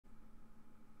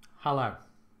Hello.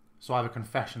 So I have a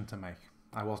confession to make.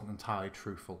 I wasn't entirely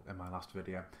truthful in my last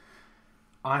video.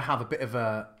 I'm a bit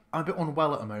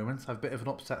unwell at the moment. I have a bit of an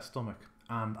upset stomach,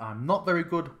 and I'm not very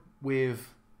good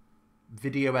with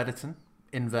video editing,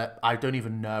 in that I don't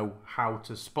even know how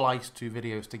to splice two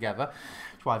videos together.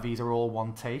 That's why these are all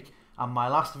one take. And my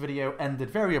last video ended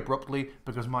very abruptly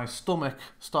because my stomach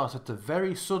started to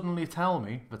very suddenly tell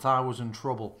me that I was in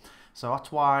trouble. So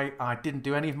that's why I didn't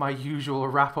do any of my usual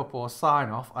wrap-up or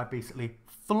sign-off. I basically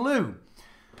flew.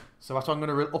 So that's why I'm going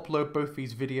to upload both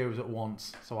these videos at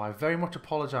once. So I very much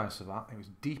apologise for that. It was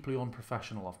deeply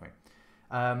unprofessional of me.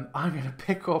 I'm going to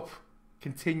pick up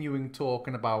continuing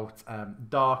talking about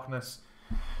darkness,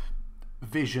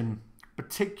 vision,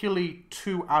 particularly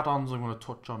two add-ons I'm going to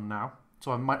touch on now.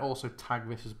 So I might also tag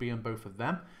this as being both of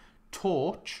them.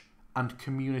 Torch and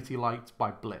Community Light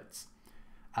by Blitz.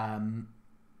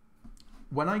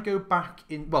 When I go back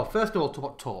in... Well, first of all, talk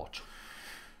about Torch.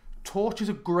 Torch is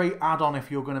a great add-on if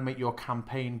you're going to make your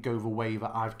campaign go the way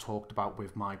that I've talked about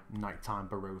with my Nighttime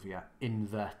Barovia, in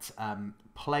that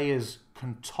players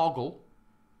can toggle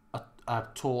a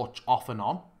torch off and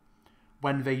on.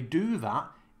 When they do that,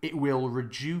 it will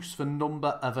reduce the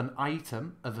number of an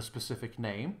item of a specific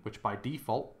name, which by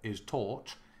default is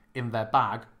torch, in their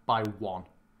bag by 1.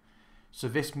 So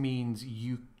this means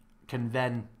you can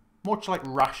then, much like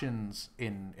rations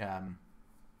in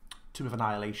Tomb of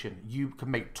Annihilation, you can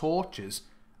make torches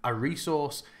a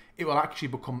resource. It will actually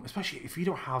become, especially if you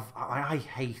don't have, I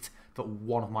hate that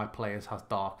one of my players has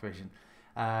dark vision.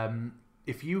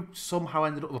 If you somehow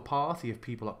ended up with a party of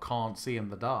people that can't see in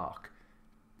the dark,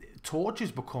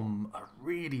 torches become a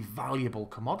really valuable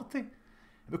commodity.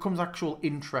 It becomes actual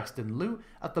interesting loot.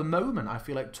 At the moment, I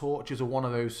feel like torches are one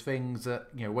of those things that,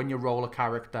 you know, when you roll a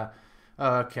character,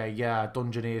 okay, yeah,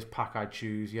 Dungeoneer's pack I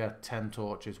choose, yeah, 10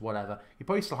 torches, whatever. You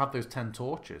probably still have those 10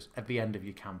 torches at the end of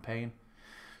your campaign.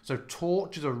 So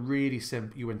torches are really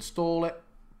simple. You install it,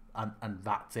 and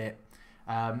that's it.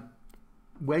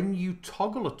 When you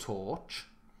toggle a torch,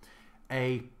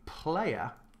 a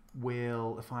player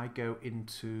will, if I go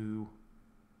into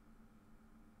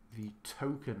the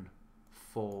token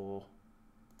for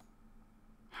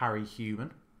Harry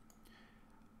Human,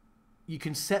 you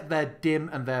can set their dim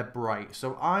and their bright.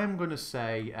 So I'm going to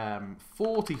say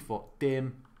 40 foot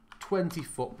dim, 20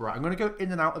 foot bright. I'm going to go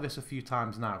in and out of this a few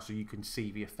times now so you can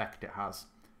see the effect it has.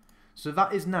 So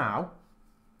that is now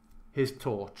his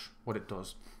torch, what it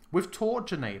does. With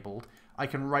torch enabled, I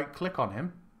can right click on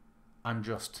him and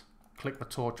just click the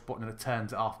torch button and it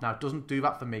turns it off. Now it doesn't do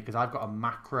that for me because I've got a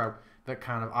macro that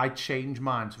kind of, I change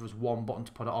mine so there's one button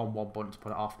to put it on, one button to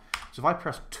put it off. So if I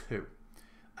press 2,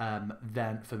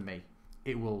 then for me,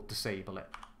 it will disable it.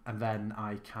 And then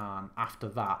I can, after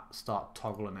that, start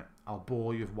toggling it. I'll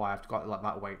bore you with why I've got it like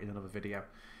that way in another video.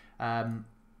 And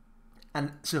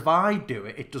so if I do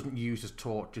it, it doesn't use as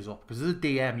torches up. Because as a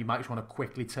DM, you might just want to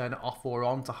quickly turn it off or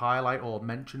on to highlight or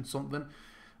mention something.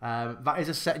 That is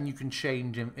a setting you can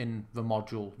change in the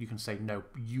module. You can say, no,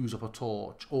 use up a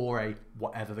torch or a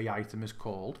whatever the item is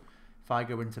called. If I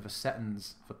go into the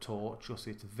settings for torch, you'll see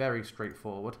it's very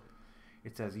straightforward.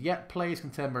 It says, yet players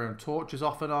can turn their own torches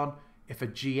off and on. If a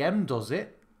GM does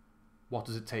it, what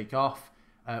does it take off?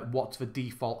 What's the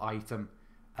default item?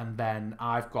 And then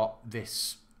I've got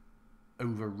this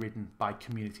overridden by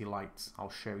Community Lights.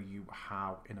 I'll show you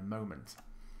how in a moment.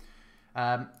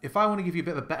 If I want to give you a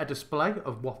bit of a better display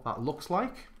of what that looks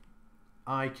like,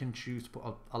 I can choose to put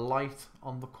a light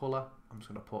on the colour. I'm just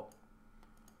going to put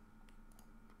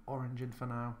orange in for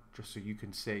now, just so you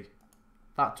can see.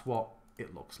 That's what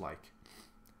it looks like.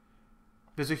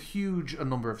 There's a huge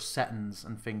number of settings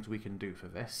and things we can do for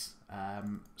this.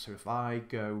 So if I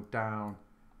go down,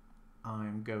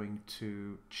 I'm going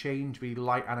to change the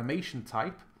light animation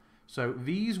type. So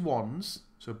these ones,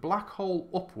 so black hole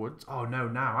upwards. Oh no,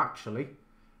 now actually.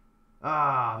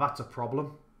 That's a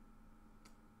problem.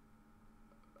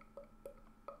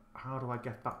 How do I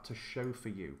get that to show for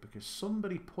you? Because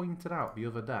somebody pointed out the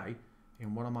other day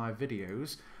in one of my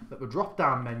videos that the drop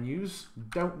down menus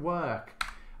don't work.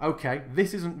 Okay,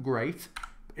 this isn't great.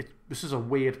 This is a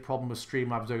weird problem with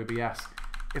Streamlabs OBS.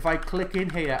 If I click in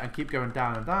here and keep going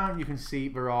down and down, you can see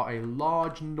there are a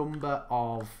large number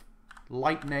of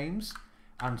light names,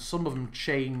 and some of them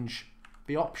change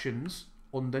the options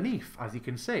underneath, as you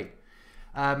can see.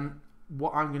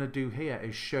 What I'm going to do here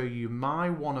is show you my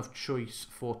one of choice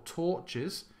for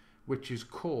torches, which is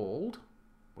called,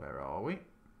 where are we?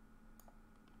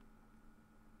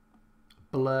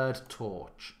 Blurred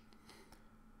Torch.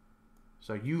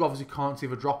 So you obviously can't see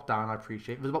the drop down, I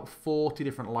appreciate. There's about 40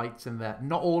 different lights in there.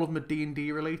 Not all of them are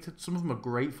D&D related. Some of them are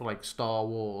great for like Star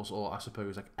Wars or I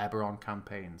suppose like Eberron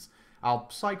campaigns. I'll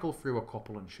cycle through a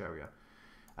couple and show you.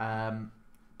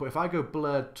 But if I go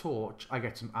blurred torch, I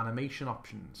get some animation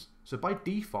options. So by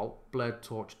default, blurred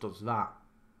torch does that.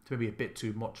 It's maybe a bit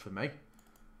too much for me.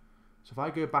 So if I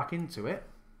go back into it,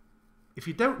 if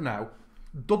you don't know,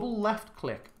 double left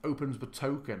click opens the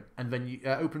token and then you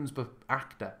opens the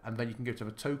actor and then you can go to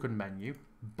the token menu,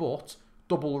 but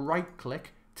double right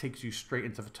click takes you straight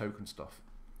into the token stuff.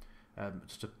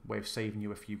 Just a way of saving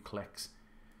you a few clicks.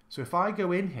 So if I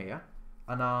go in here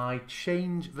and I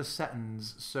change the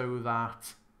settings so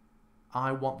that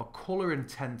I want the color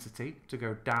intensity to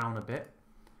go down a bit.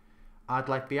 I'd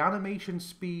like the animation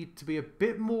speed to be a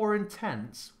bit more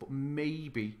intense, but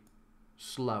maybe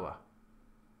slower.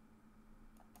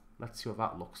 Let's see what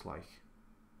that looks like.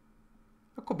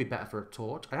 That could be better for a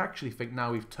torch. I actually think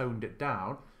now we've toned it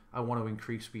down, I want to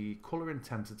increase the color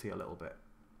intensity a little bit.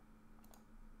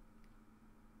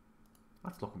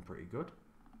 That's looking pretty good.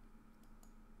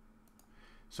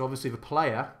 So obviously the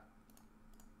player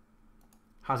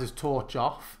has his torch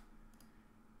off.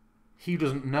 He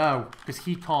doesn't know because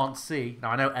he can't see.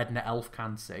 Now I know Edna Elf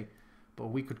can see, but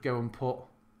we could go and put...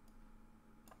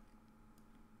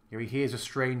 He hears a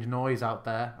strange noise out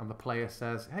there and the player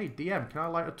says, "Hey DM, can I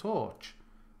light a torch?"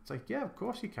 It's like, yeah, of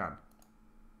course you can.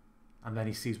 And then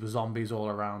he sees the zombies all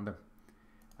around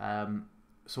him.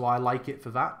 So I like it for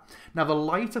that. Now the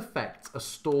light effects are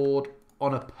stored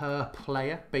on a per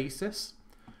player basis.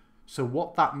 So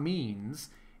what that means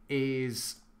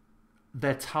is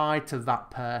they're tied to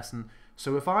that person.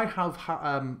 So if I have,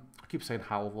 I keep saying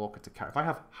Hal Walker to Cat. If I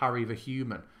have Harry the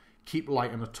Human keep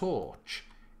lighting a torch,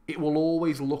 it will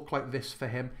always look like this for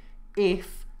him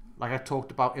if, like I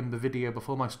talked about in the video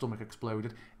before my stomach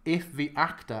exploded, if the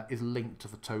actor is linked to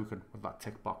the token with that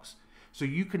tick box. So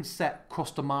you can set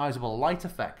customizable light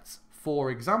effects.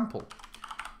 For example,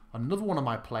 another one of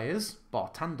my players,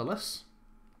 Bartandalus,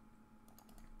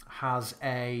 has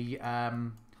a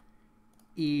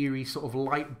eerie sort of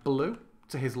light blue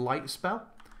to his light spell.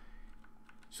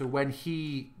 So when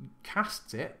he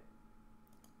casts it,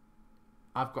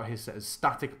 I've got his set as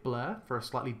static blur for a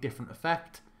slightly different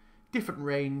effect, different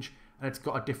range, and it's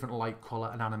got a different light colour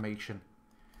and animation.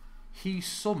 He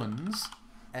summons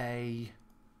a...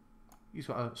 He's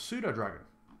got a pseudo dragon.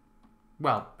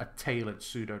 Well, a tailored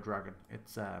pseudo dragon.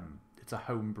 It's a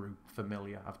homebrew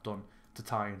familiar I've done to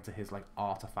tie into his like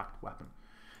artifact weapon.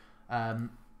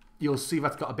 You'll see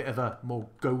that's got a bit of a more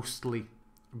ghostly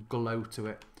glow to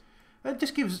it.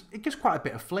 It gives quite a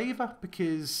bit of flavour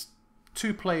because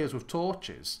two players with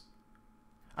torches.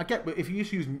 I get if you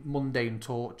just use mundane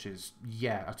torches,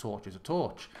 yeah, a torch is a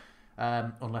torch.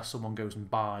 Unless someone goes and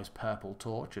buys purple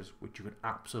torches, which you can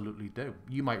absolutely do.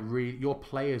 Your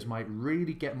players might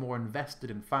really get more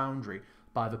invested in Foundry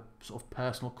by the sort of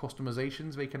personal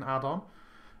customizations they can add on.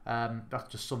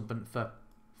 That's just something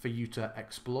for you to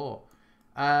explore.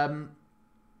 Now,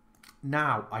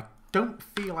 I don't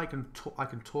feel I can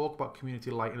talk about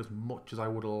community lighting as much as I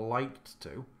would have liked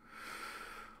to,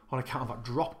 on account of that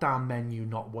drop-down menu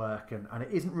not working, and it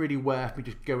isn't really worth me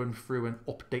just going through and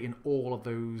updating all of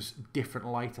those different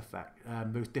light effects,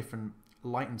 those different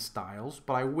lighting styles.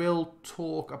 But I will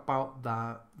talk about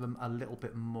them a little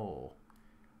bit more.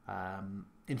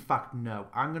 In fact, no,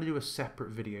 I'm going to do a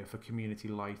separate video for community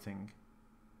lighting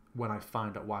when I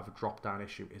find out why the drop-down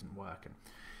issue isn't working.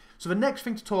 So the next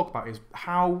thing to talk about is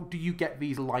how do you get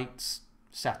these lights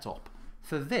set up?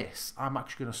 For this, I'm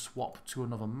actually going to swap to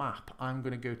another map. I'm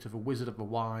going to go to the Wizard of the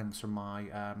Wines from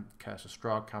my Curse of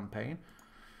Strahd campaign.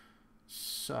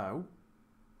 So,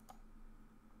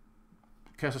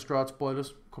 Curse of Strahd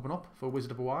spoilers coming up for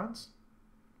Wizard of the Wines.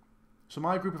 So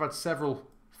my group have had several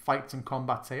fights and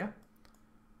combats here.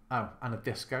 Oh, and a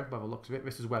disco by the looks of it.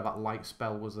 This is where that light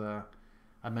spell was,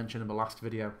 I mentioned in the last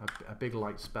video, a big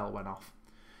light spell went off.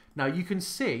 Now you can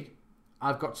see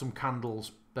I've got some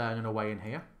candles burning away in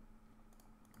here.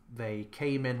 They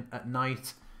came in at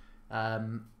night. I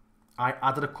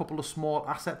added a couple of small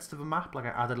assets to the map, like I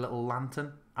added a little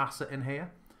lantern asset in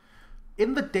here.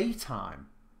 In the daytime,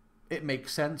 it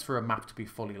makes sense for a map to be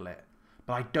fully lit,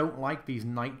 but I don't like these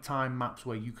nighttime maps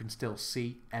where you can still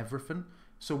see everything.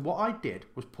 So what I did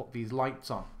was put these lights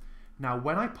on. Now,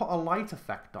 when I put a light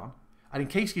effect on, and in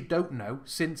case you don't know,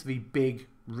 since the big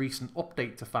recent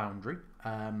update to Foundry,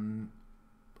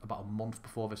 about a month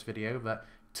before this video, that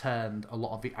turned a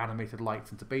lot of the animated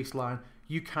lights into baseline,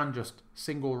 you can just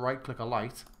single right click a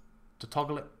light to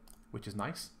toggle it, which is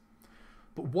nice.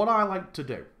 But what I like to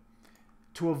do,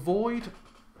 to avoid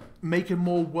making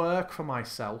more work for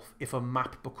myself if a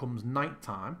map becomes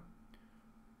nighttime.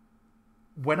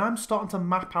 When I'm starting to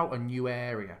map out a new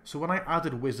area, so when I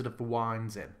added Wizard of the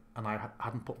Wines in, and I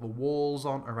hadn't put the walls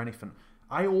on or anything,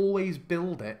 I always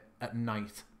build it at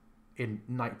night, in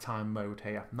nighttime mode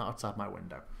here, not outside my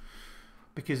window.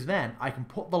 Because then I can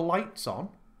put the lights on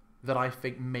that I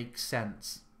think make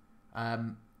sense.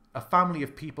 A family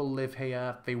of people live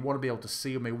here, they want to be able to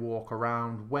see when they walk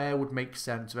around, where would make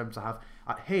sense for them to have...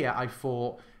 Here, I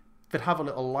thought they'd have a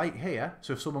little light here,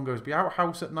 so if someone goes to the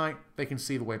outhouse at night, they can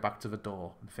see the way back to the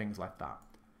door, and things like that.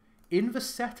 In the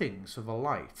settings for the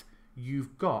light,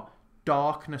 you've got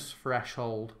darkness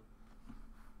threshold.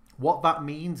 What that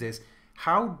means is,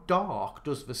 how dark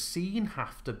does the scene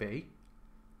have to be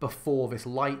before this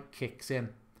light kicks in?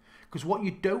 Because what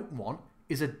you don't want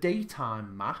is a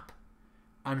daytime map,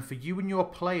 and for you and your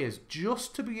players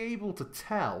just to be able to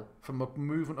tell from a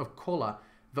movement of colour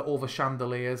that all the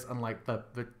chandeliers and like the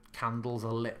candles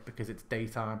are lit because it's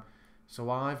daytime.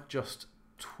 So I've just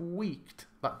tweaked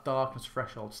that darkness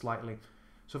threshold slightly.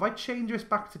 So if I change this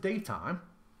back to daytime,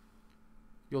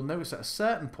 you'll notice at a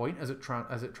certain point as it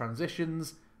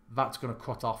transitions, that's going to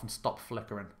cut off and stop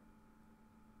flickering.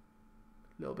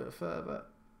 A little bit further.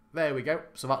 There we go.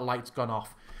 So that light's gone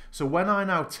off. So when I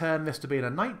now turn this to being a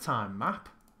nighttime map,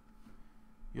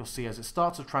 you'll see as it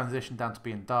starts to transition down to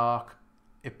being dark,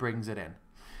 it brings it in.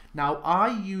 Now I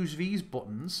use these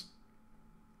buttons,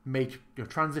 make your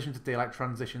transition to daylight,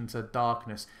 transition to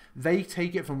darkness. They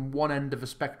take it from one end of the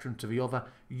spectrum to the other.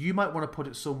 You might want to put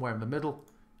it somewhere in the middle.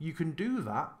 You can do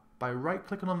that by right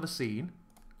clicking on the scene,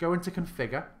 go into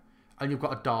configure, and you've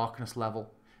got a darkness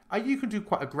level. And you can do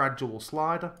quite a gradual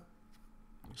slider.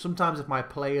 Sometimes if my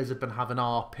players have been having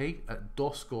RP at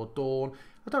dusk or dawn,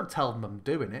 I don't tell them I'm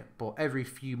doing it, but every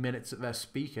few minutes that they're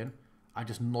speaking, I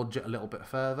just nudge it a little bit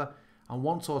further. And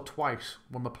once or twice,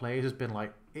 when the players has been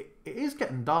like, it is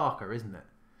getting darker, isn't it?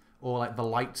 Or like the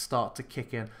lights start to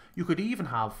kick in. You could even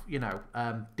have, you know,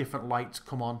 different lights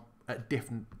come on at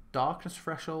different darkness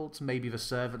thresholds. Maybe the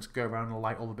servants go around and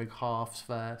light all the big hearths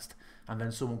first, and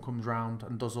then someone comes round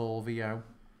and does all the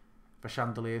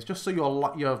chandeliers, just so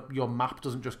your map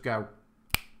doesn't just go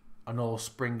and all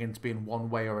spring into being one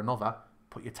way or another.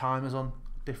 Put your timers on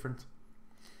different.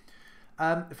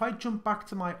 If I jump back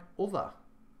to my other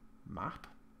map,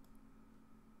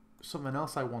 something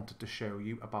else I wanted to show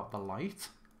you about the light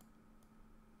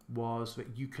was that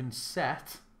you can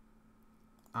set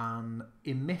an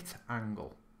emit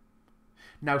angle.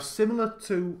 Now, similar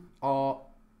to our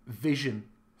vision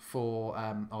for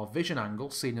our vision angle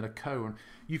seen in a cone,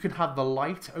 you can have the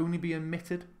light only be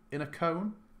emitted in a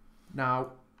cone.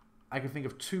 Now, I can think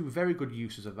of two very good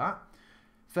uses of that.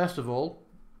 First of all,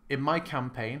 in my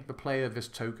campaign, the player of this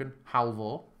token,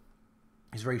 Halvor,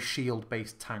 is a very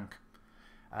shield-based tank.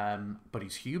 But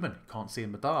he's human, he can't see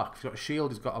in the dark. If he's got a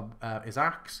shield, he's got his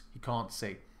axe, he can't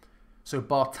see. So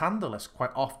Barthandelus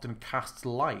quite often casts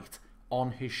light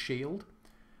on his shield.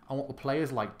 And what the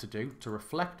players like to do to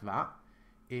reflect that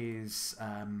is,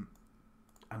 I'm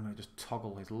going to just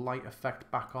toggle his light effect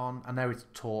back on. I know it's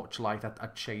torchlight,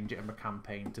 I'd change it in the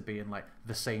campaign to being like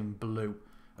the same blue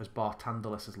as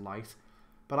Barthandelus's light.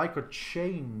 But I could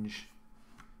change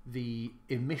the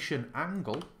emission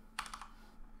angle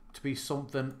to be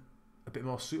something a bit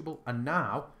more suitable. And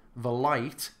now the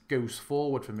light goes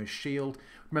forward from his shield.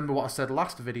 Remember what I said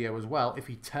last video as well. If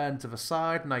he turned to the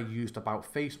side and I used about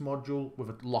face module with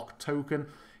a locked token,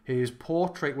 his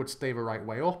portrait would stay the right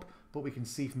way up, but we can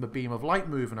see from the beam of light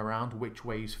moving around which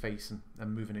way he's facing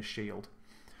and moving his shield.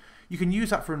 You can use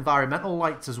that for environmental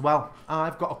lights as well.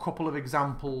 I've got a couple of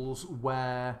examples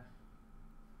where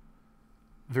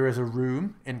there is a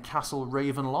room in Castle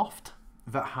Ravenloft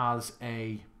that has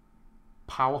a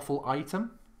powerful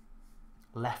item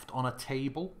left on a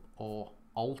table or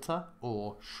altar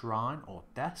or shrine or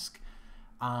desk.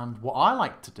 And what I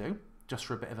like to do, just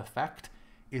for a bit of effect,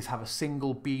 is have a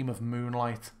single beam of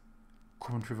moonlight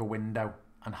coming through the window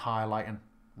and highlighting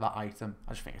that item.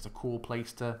 I just think it's a cool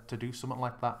place to do something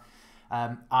like that.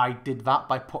 I did that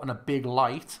by putting a big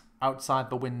light outside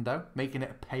the window, making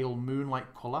it a pale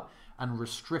moonlight colour and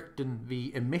restricting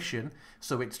the emission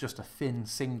so it's just a thin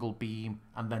single beam,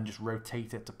 and then just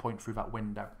rotate it to point through that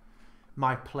window.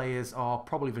 My players are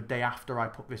probably the day after I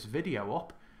put this video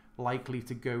up likely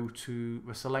to go to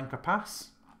the Selenka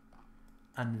Pass,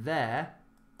 and there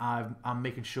I'm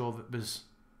making sure that there's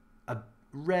a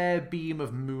rare beam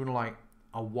of moonlight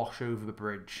a wash over the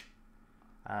bridge.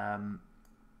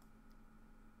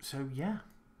 So yeah,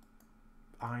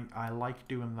 I like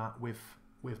doing that with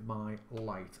my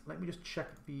light. Let me just check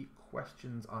the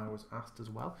questions I was asked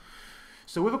as well.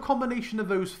 So with a combination of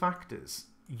those factors,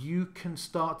 you can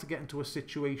start to get into a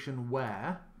situation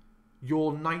where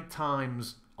your night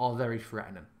times are very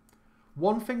threatening.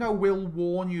 One thing I will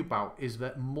warn you about is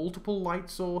that multiple light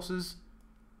sources,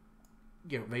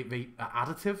 they are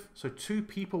additive. So two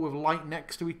people with light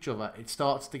next to each other, it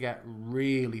starts to get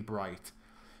really bright.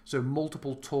 So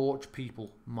multiple torch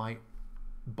people might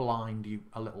blind you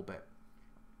a little bit.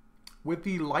 With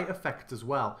the light effect as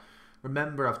well,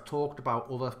 remember I've talked about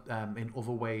other in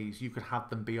other ways. You could have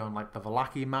them be on like the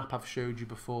Vallaki map I've showed you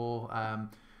before. In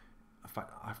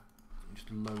fact, I've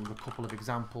just load a couple of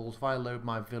examples. If I load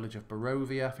my village of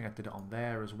Barovia, I think I did it on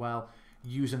there as well.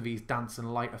 Using these dancing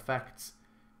light effects,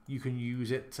 you can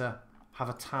use it to have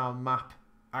a town map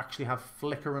actually have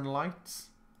flickering lights.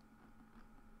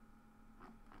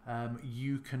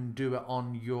 You can do it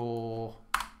on your...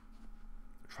 I'm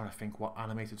trying to think what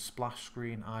animated splash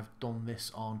screen I've done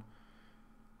this on.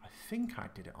 I think I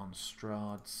did it on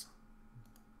Strat's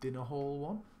dinner hall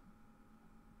one.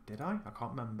 Did I? I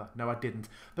can't remember. No, I didn't.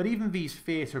 But even these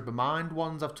Theatre of the Mind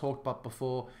ones I've talked about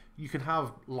before, you can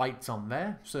have lights on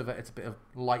there so that it's a bit of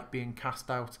light being cast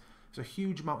out. There's a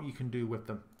huge amount you can do with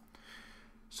them.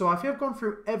 So I think I've gone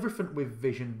through everything with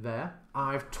Vision there.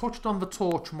 I've touched on the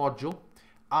torch module.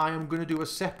 I am going to do a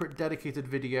separate dedicated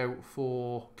video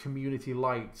for community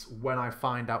lights when I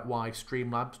find out why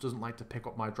Streamlabs doesn't like to pick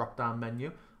up my drop-down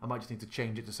menu. I might just need to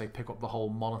change it to say pick up the whole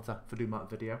monitor for doing that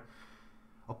video.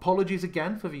 Apologies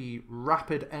again for the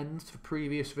rapid ends to the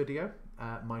previous video.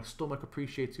 My stomach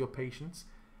appreciates your patience.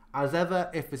 As ever,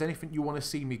 if there's anything you want to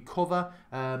see me cover,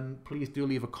 please do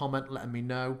leave a comment letting me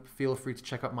know. Feel free to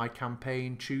check out my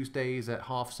campaign Tuesdays at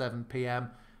 7:30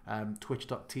 PM.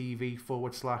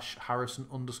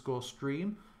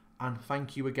 Twitch.tv/Harrison_stream. And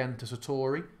thank you again to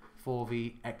Satori for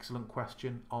the excellent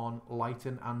question on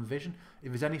lighting and vision.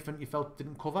 If there's anything you felt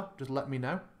didn't cover, just let me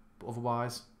know. But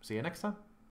otherwise, see you next time.